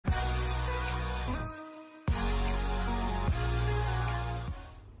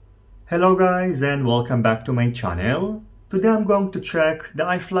Hello guys and welcome back to my channel. Today I'm going to check the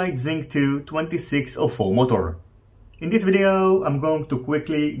iFlight XING2 2604 motor. In this video I'm going to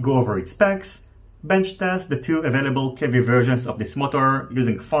quickly go over its specs, bench test the two available KV versions of this motor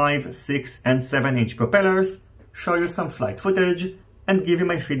using 5, 6 and 7 inch propellers, show you some flight footage and give you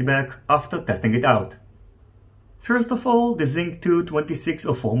my feedback after testing it out. First of all, the XING2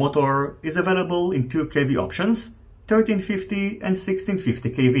 2604 motor is available in two KV options, 1350 and 1650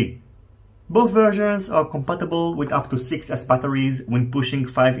 kV. Both versions are compatible with up to 6S batteries when pushing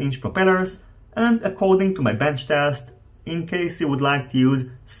 5-inch propellers, and according to my bench test, in case you would like to use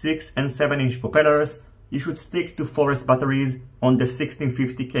 6 and 7-inch propellers, you should stick to 4S batteries on the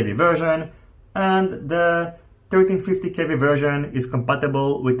 1650 kV version, and the 1350 kV version is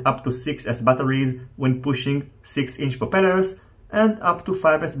compatible with up to 6S batteries when pushing 6-inch propellers, and up to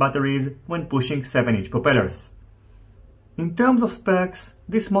 5S batteries when pushing 7-inch propellers. In terms of specs,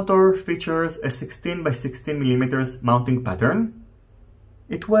 this motor features a 16 by 16 mm mounting pattern.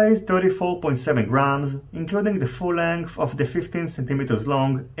 It weighs 34.7 grams, including the full length of the 15 cm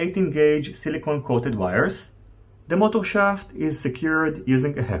long 18 gauge silicone coated wires. The motor shaft is secured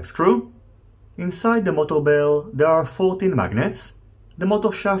using a hex screw. Inside the motor bell there are 14 magnets. The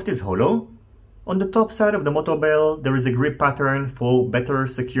motor shaft is hollow. On the top side of the motor bell there is a grip pattern for better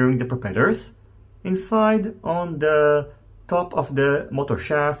securing the propellers. Inside, on the top of the motor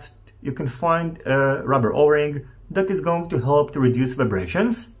shaft, you can find a rubber O-ring that is going to help to reduce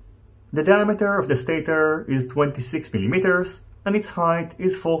vibrations. The diameter of the stator is 26 mm and its height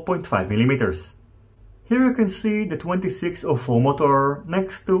is 4.5 mm. Here you can see the 2604 motor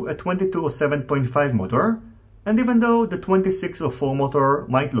next to a 2207.5 motor, and even though the 2604 motor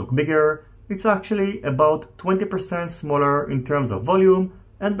might look bigger, it's actually about 20% smaller in terms of volume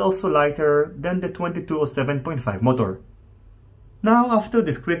and also lighter than the 2207.5 motor. Now, after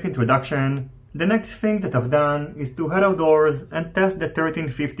this quick introduction, the next thing that I've done is to head outdoors and test the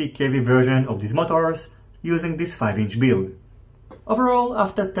 1350 kV version of these motors using this 5-inch build. Overall,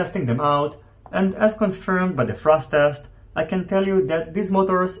 after testing them out, and as confirmed by the thrust test, I can tell you that these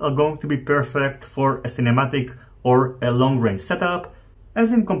motors are going to be perfect for a cinematic or a long-range setup,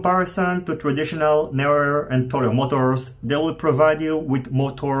 as in comparison to traditional narrower and taller motors, they will provide you with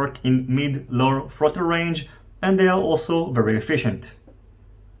more torque in mid-low throttle range, and they are also very efficient.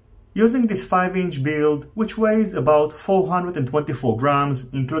 Using this 5-inch build, which weighs about 424 grams,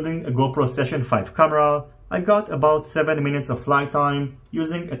 including a GoPro Session 5 camera, I got about 7 minutes of flight time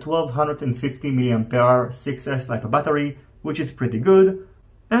using a 1250 mAh 6S Lipo battery, which is pretty good.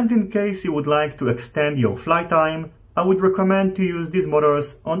 And in case you would like to extend your flight time, I would recommend to use these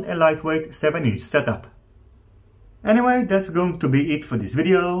motors on a lightweight 7-inch setup. Anyway, that's going to be it for this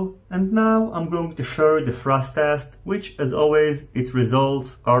video, and now I'm going to show you the thrust test, which as always its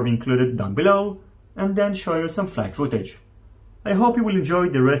results are included down below, and then show you some flight footage. I hope you will enjoy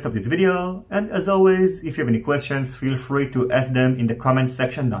the rest of this video, and as always, if you have any questions, feel free to ask them in the comment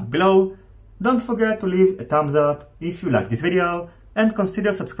section down below. Don't forget to leave a thumbs up if you like this video, and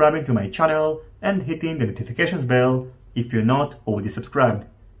consider subscribing to my channel and hitting the notifications bell if you're not already subscribed.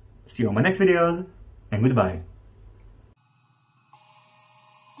 See you on my next videos, and goodbye.